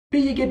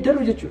biyyi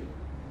geeddaru jechuudha.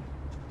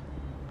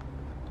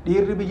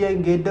 Dhiirri biyya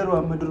hin geeddaru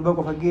amma durba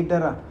qofa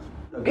geeddara.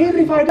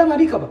 Dhiirri faayidaa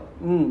maalii qaba?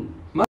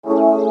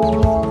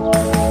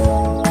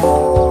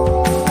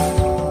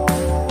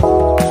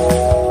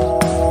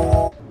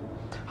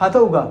 Haa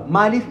ta'u gaa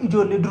maaliif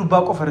ijoollee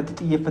durbaa qofa irratti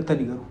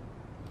xiyyeeffatanii garuu?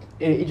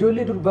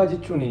 Ijoollee durbaa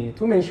jechuun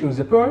to mention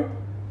the point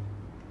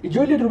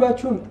ijoollee durbaa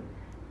jechuun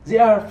they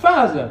are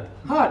father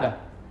haadha,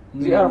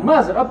 they are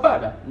mother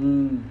abbaadha,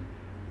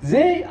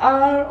 they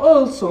are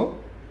also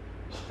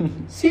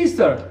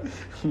sister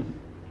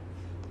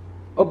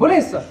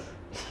obboleessa.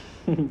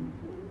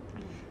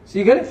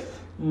 See, get it?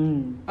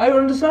 Are you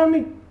understand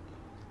me?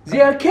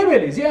 They are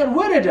capable, they are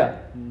warrior.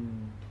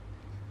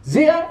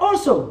 They are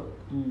also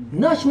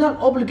national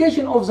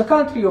obligation of the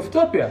country of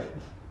Ethiopia.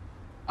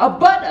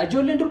 Abbaadha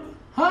ijoolleen durba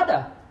haadha.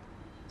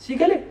 See,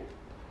 get it?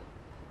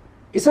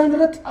 Isaan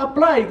irratti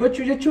apply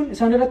gochuu jechuun,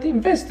 isaan irratti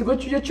invest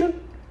gochuu jechuun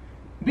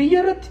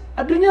biyya irratti,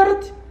 addunyaa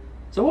irratti,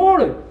 the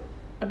world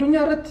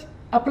addunyaa irratti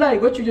apply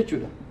gochuu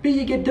jechuudha.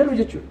 Biyyi geeddaru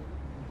jechuudha.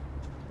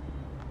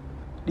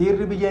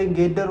 Dhiirri biyya hin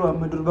geeddaru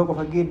amma durba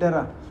qofa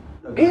geeddara.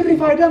 Dhiirri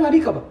faayidaa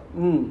maalii qaba?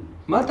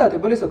 Maal taate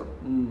obboleessa ko?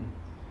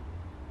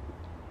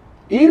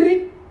 Dhiirri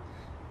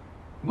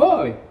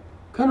boy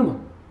kanuma.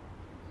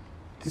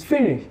 It is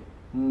finished.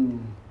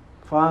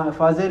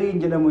 Faazeriin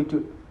jedhamu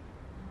jechuudha.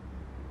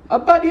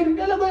 Abbaa dhiirri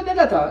dhala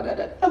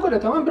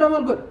godhata waan biraa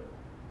maal godha?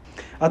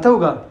 Haa ta'u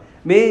gaa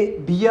mee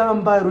biyya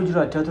hambaa yeroo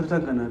jiraachaa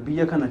turtan kana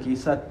biyya kana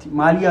keessatti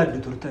maal yaaddu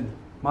turtani?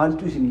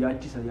 Maaltu isin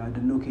yaachisa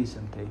yaadannoo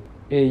keessan ta'e?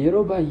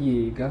 Yeroo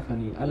baay'ee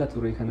gaafanii ala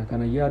ture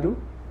kana yaadu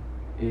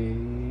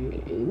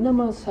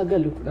nama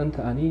sagal kudhan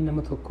ta'anii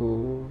nama tokko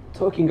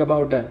talking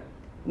about that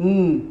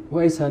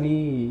waa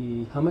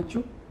isaanii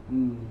hamachuu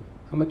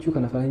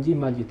kana faranjii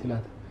maal jetti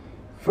laata?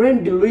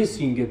 Friendly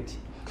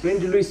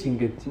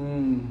singetti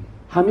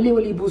hamilee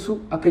walii buusuu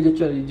akka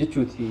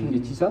jechuuti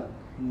jechiisa.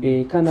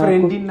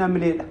 Friendiin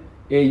hamileedha.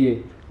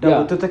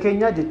 Daawwattoota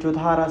keenya jechoota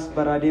haaraas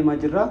baraa deemaa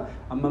jirra.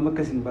 Amma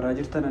akkasiin baraa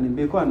jirtan ani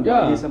beeku an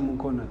baay'ee sammuun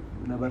koo na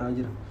baraa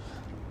jira.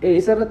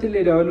 Isa irratti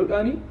illee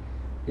dabaluudhaan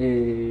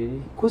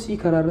kosii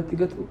karaa irratti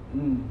gatu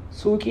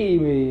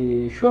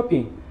suuqii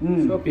shopping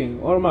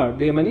ormaa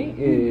deemanii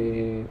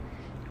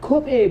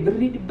kophee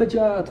birrii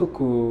 600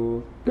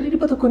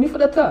 tokko ni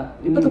fudhataa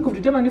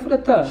 120 ni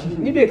fudhataa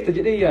ni beekta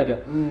jedhee yaada.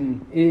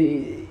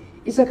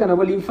 Isa kana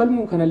waliin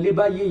falmuu kanallee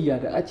baay'ee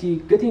yaada. Achi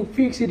gatiin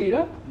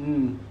fiiksiidha.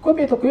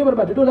 Kophee tokko yoo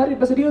barbaadde doolaarri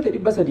 300 yoo ta'e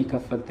 300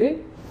 kaffaltee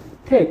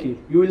take it.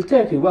 You will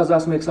take it. Was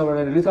that makes our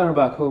return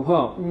back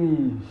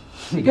home.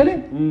 Igale?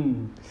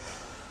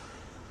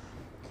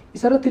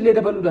 Isarratti illee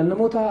dabaluudhaan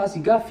namoota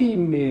asii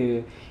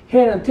gaaffii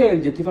hair and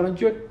tail jetti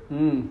faranjoon.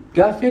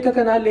 Gaaffii akka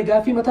kanaallee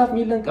gaaffii mataaf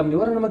miila hin qabne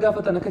warra nama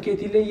gaafatan akka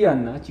keetiillee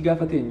yaanna achi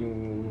gaafateenyu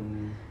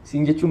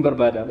siin jechuun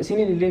barbaada.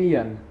 Isiniin illee ni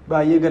yaanna.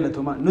 Baay'ee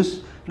galatoomaa. Nus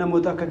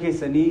namoota akka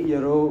keessanii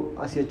yeroo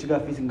asii achi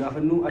gaaffii isin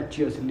gaafannu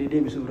achi asillee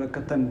deebisuuf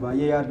rakkatan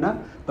baay'ee yaadna.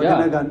 Bakka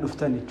nagaan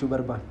dhuftan jechuu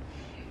barbaada.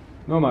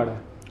 Noomaadha.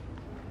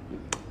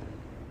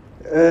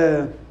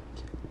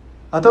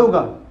 Haa ta'u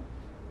gaa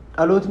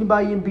dhalootni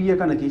baay'een biyya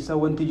kana keessaa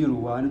wanti jiru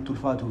waan itti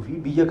ulfaatuu fi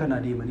biyya kana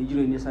deemanii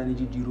jireenya isaanii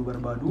jijjiiruu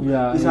barbaadu.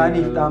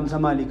 Isaaniif dhaamsa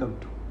maalii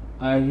qabdu?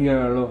 I hear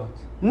a lot.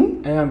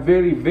 I am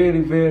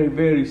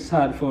very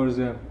sad for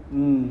them.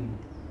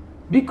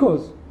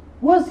 Because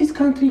what this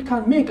country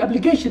can make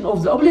obligation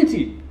of the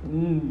ability.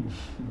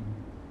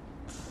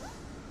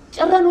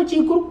 Carraan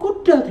hojii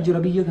gurguddaatu jira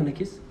biyya kana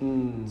keessa.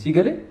 Si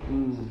galee?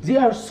 They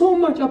are so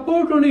much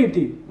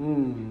opportunity.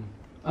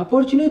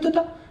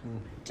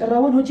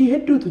 Carraawwan hojii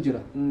hedduutu jira.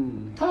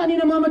 Ta'anii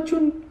nama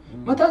hamachuun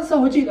mataan isaa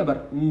hojii dhabar.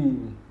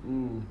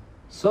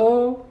 So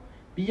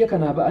biyya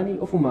kanaa ba'anii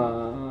ofuma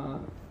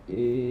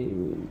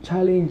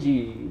challenge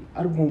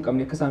arguu hin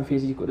qabne akka isaan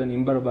feesii godhan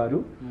hin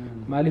barbaadu.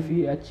 Maaliif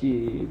achi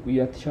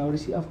guyyaatti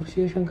shaaworii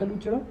 4-5 kaluu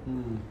jira.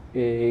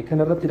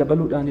 Kanarratti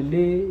dabaluudhaan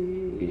illee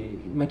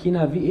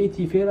makiinaa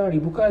V8 Ferrari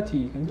Bugatti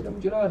kan jedhamu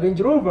jira.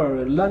 Range Rover,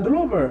 Land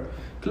Rover,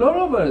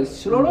 Clorover,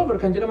 Slorover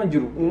kan jedhaman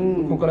jiru.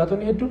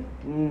 Konkolaatonni hedduun.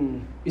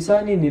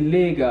 Isaaniin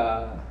illee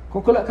egaa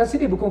kan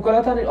sidhiibu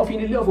konkolaataan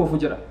ofiin illee of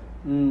jira.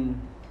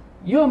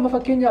 Yoo amma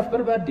fakkeenyaaf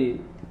barbaadde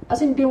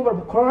asin deemu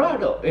barbaadu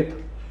Colorado etu.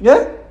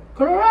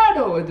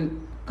 Colorado etu.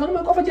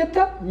 Kanuma qofa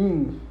jetta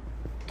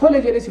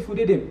tole jedhee si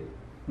fuudhee deemu.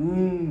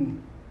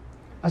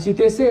 Asii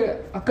teessee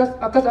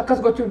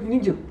akkas gochuun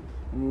hin jiru.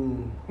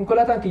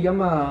 Konkolaataan kiyya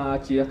amma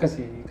achi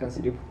akkasii kan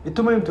si dhibu.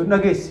 Ittuma himtu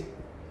dhageessi.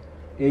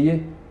 Eeyyee.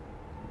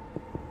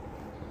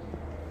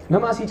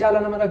 Nama asii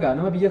caalaa nama dhagaa,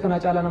 nama biyya kanaa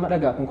caalaa nama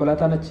dhagaa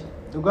konkolaataan achi.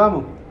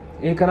 Dhugaamoo?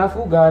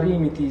 Kanaafuu gaarii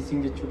miti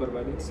isin jechuu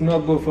barbaade. It's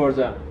not good for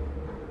them.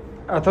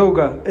 Haa ta'u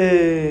gaa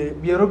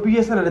yeroo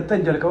biyya sana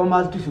dhattan jalqaba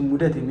maaltu isin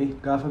mudate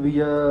gaafa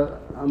biyya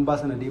hambaa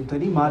sana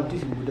deemtanii maaltu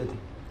isin mudate?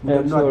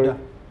 Mudannoo addaa.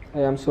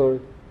 I am sorry.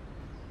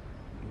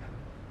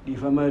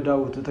 Dhiifama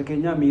daawwattoota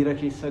keenya miira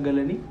keessa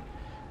galanii.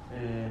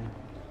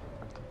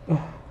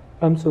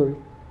 I'm sorry.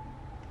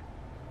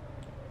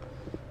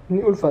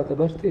 Ni ulfaata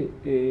bartee.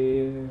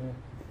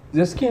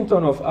 The skin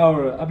tone of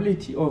our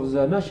ability of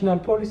the national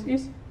police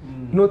is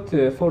not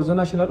for the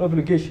national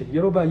obligation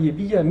yeroo baay'ee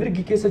biyya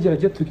mirgi keessa jira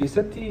jettu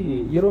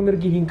keessatti yeroo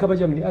mirgi hin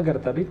kabajamne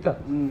agarta beekta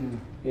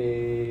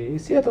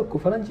si'a tokko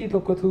faranjii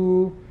tokkotu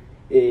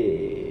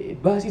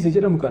baasiise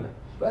jedhamu kana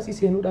baasii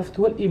seenuudhaaf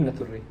wal dhiibna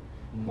turre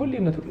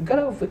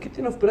gara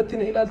fakkiitiin of biratti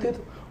na ilaalteetu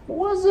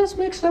what this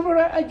makes never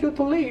I get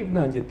to leave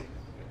naan jette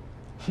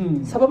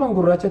sababan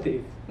gurraacha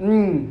ta'eef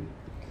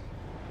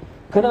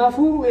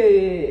kanaafuu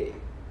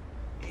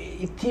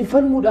ittiin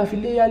falmuudhaaf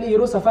illee yaalii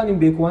yeroo safaan hin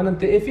beeku waan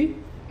ta'eefi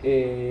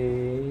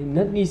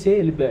nan dhiisee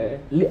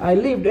I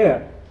lived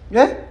there.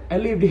 Yeah? I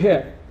lived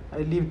here.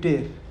 I lived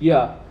there.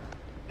 Yeah.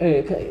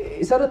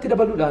 Isarratti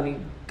dabaluudhaan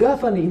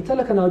gaafan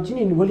intala kana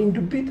wajjiniin waliin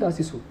dubbii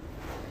taasisu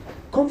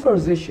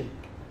conversation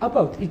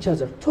about each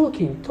other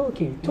talking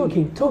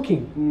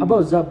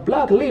about the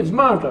Black Lives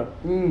Matter.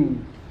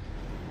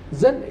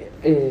 Then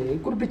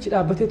gurbichi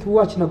dhaabbateetu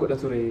waachi na godha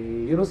ture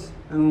yeroos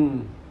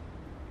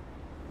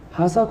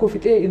haasaa koo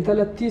fixee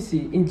intalattiis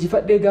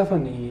injifadhee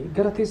gaafan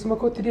gara teessuma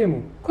kootti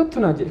deemu kottu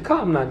naan jedhe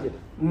kaa'am naan jedhe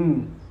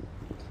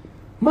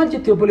maal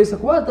jettee obboleessa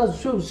koo what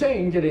does you say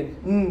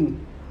jedheen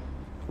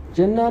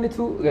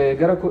jennaanitu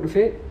gara koo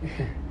dhufee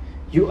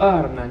you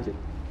are naan jedhe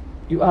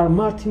you are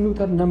Martin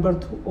Luther number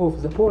 2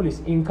 of the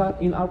police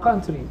in our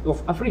country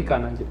of Africa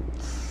naan jedhe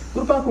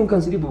gurbaan kun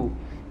kan si dhibu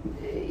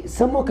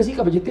sammuu akkasii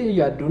qaba jettee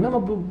yaaddu nama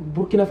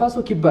Burkina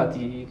Faso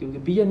kibbaati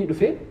biyya inni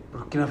dhufee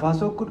Burkina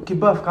Faso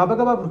kibbaaf kaaba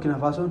gabaa Burkina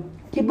Fasoon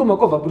kibbuma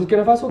qofa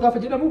Burkina Faso gaafa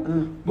jedhamu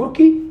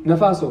Burkina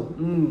Faso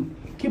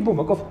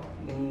kibbuma qofa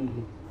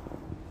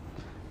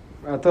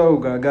haa ta'u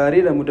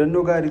gaariidha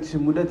mudannoo gaariitu si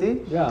mudate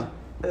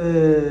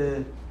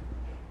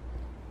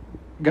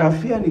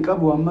gaaffii ani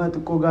qabu amma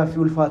xiqqoo gaaffii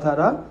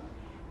ulfaataadha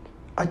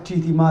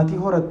achiiti maatii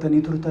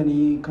horattanii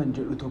turtanii kan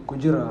jedhu tokko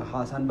jira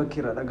haasaan bakki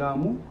irra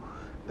dhaga'amu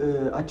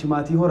achi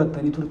maatii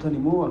horattanii turtan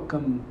immoo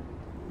akkam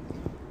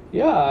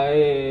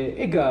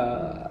egaa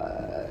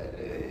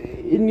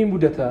inni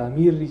mudata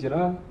miirri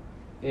jira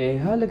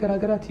haala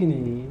garaagaraatiin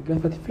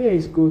gaafati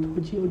fees gootu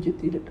hojii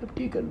hojjettee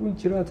dadhabdee galuun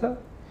jiraata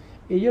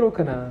yeroo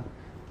kana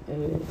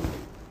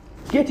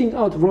getting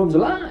out from the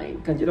line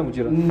kan jedhamu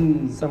jira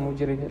sammuu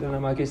jireenya dhala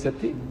namaa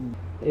keessatti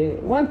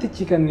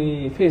wantichi kan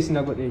fees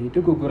na godhe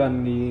dogoggoraan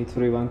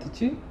ture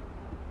wantichi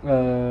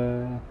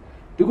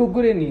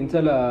dogoggoreen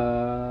intala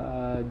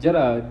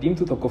jara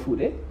diimtuu tokko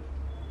fuudhe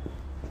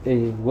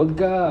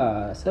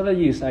waggaa 7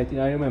 years I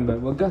remember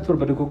waggaa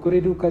 7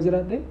 dogoggoree duukaa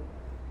jiraadhe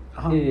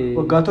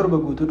waggaa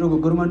 7 guutuu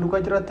dogoggormaan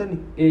duukaa jiraattani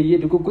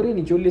dogoggoreen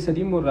ijoollee 3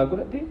 immoo irraa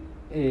godhadhe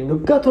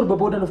waggaa 7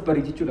 boodan of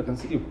barii jechuudha kan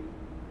si dhibu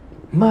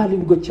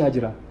maaliin gochaa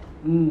jira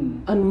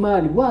an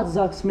maali what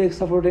that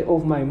makes a day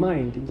of my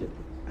mind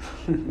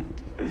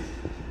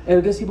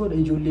ergasii booda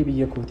ijoollee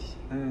biyya kooti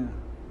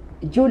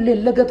ijoollee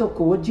laga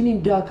tokko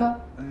wajjiniin daakaa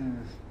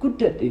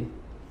guddadhe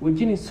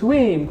wajjiniin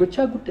swim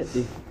gochaa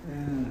guddadhe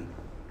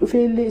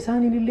dhufee illee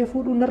isaaniin illee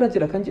fuudhuun narra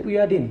jira kan jedhu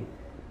yaadeen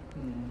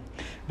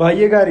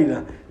baay'ee gaariidha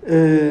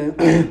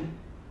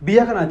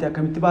biyya kanaati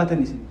akkamitti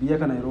baatanis biyya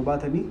kana yeroo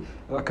baatanii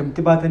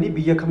akkamitti baatanii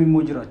biyya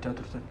kamimmoo jiraachaa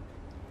turtan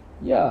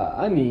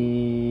ani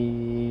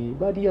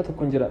baadiyyaa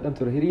tokkon jiraadhan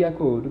ture hiriyaa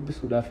koo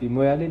dubbisuudhaaf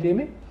moyaalee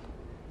deeme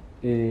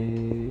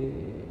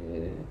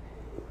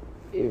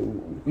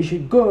we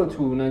should go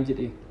to naan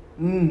jedhe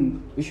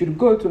we should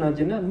go to naan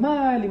jennaan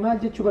maal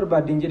jechuu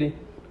barbaaddeen jedhe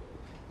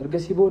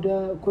ergasii booda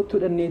kottu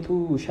dhanneetu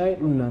shaayii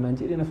dhunnaa naan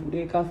jedhe na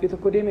fuudhee kaaffee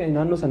tokko deeme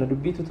naannoo sana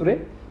dubbiitu ture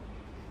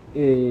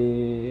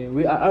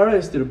we are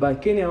arrested by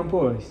Kenyan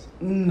police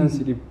kan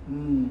si dhibu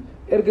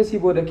ergasii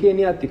booda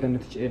Keeniyaatti kan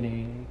nuti ceene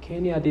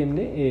Keeniyaa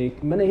deemne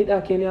mana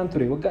hidhaa Keeniyaan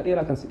ture waggaa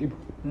dheeraa kan si dhibu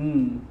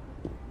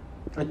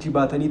achi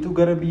baataniitu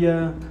gara biyya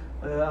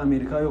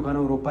Ameerikaa yookaan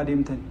Awurooppaa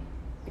deemtan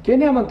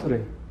Keeniyaa man ture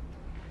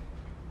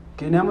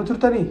Keeniyaa man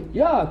turtanii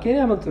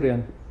Keeniyaa man ture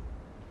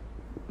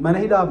mana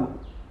hidhaa moo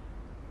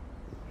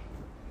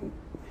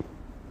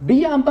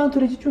biyya ambaan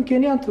ture jechuun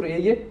Keeniyaan ture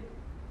eeyyee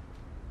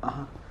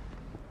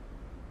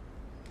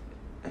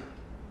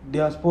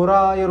diaspora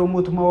yeroo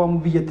mootummaa waamu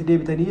biyyatti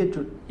deebitanii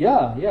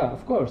jechuudha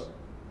of course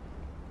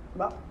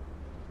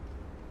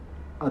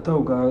haa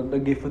ta'u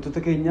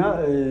dhaggeeffattoota keenya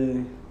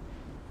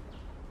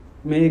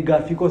mee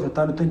gaaffii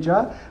qosataa nutti hin jaa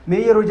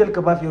mee yeroo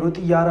jalqabaaf yeroo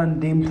xiyyaaraan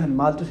deemtan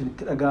maaltu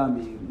isinitti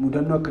dhaga'ame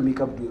mudannoo akkamii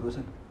qabdu yeroo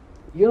sana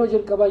yeroo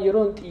jalqabaa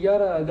yeroo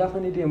xiyyaara gaafa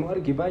ni deemu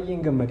arge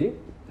baay'een gammadee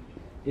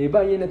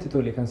baay'ee natti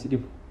tole kan si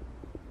dhibu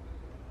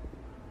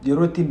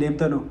yeroo ittiin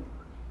deemtanoo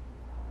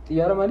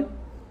xiyyaara maali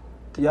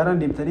xiyyaaraan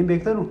deemtanii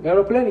beektanu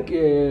aeroplane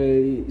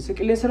isa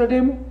qilleensarra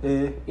deemu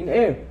in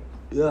air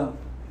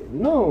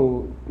no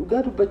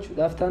dhugaa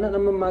dubbachuudhaaf taanaan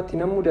amma ammaatti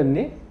nan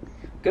mudanne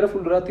gara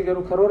fuulduraatti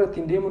garuu karoora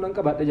ittiin deemuu nan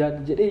qabaadha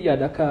jedhee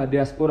yaada akka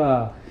diasporaa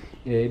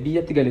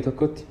biyyatti gale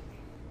tokkotti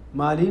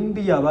maaliin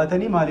biyyaa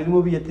baatanii maaliin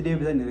immoo biyyatti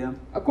deebitan hiriyaam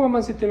akkuma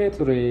man sitti mee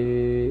ture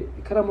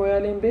kara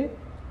moyaaleen bee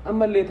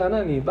ammallee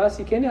taanaan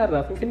baasii Keeniyaa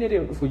irraa Finfinnee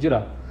deemu dhufu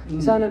jira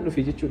isaanan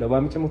dhufe jechuudha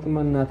waamicha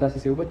mootummaan naa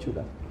taasise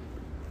hubachuudha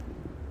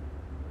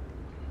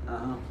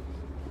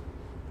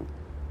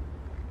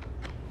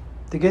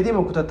tikeetii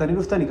ma kutattanii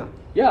dhuftani ka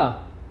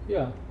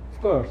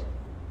of course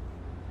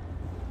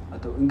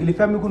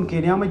Ingiliffaan kun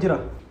Keeniyaa ma jira?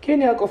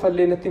 Keeniyaa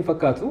qofallee natti hin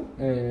fakkaatu.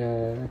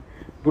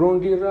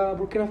 Buruundii irraa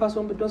Burkina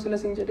Fasoon biddoon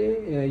silasin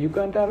jedhee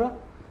Yugaandaa irraa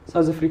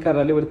South Africa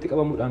irraallee walitti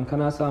qabamuudhaan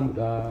kanaa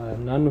saamudha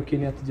naannoo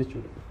Keeniyaatti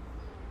jechuudha.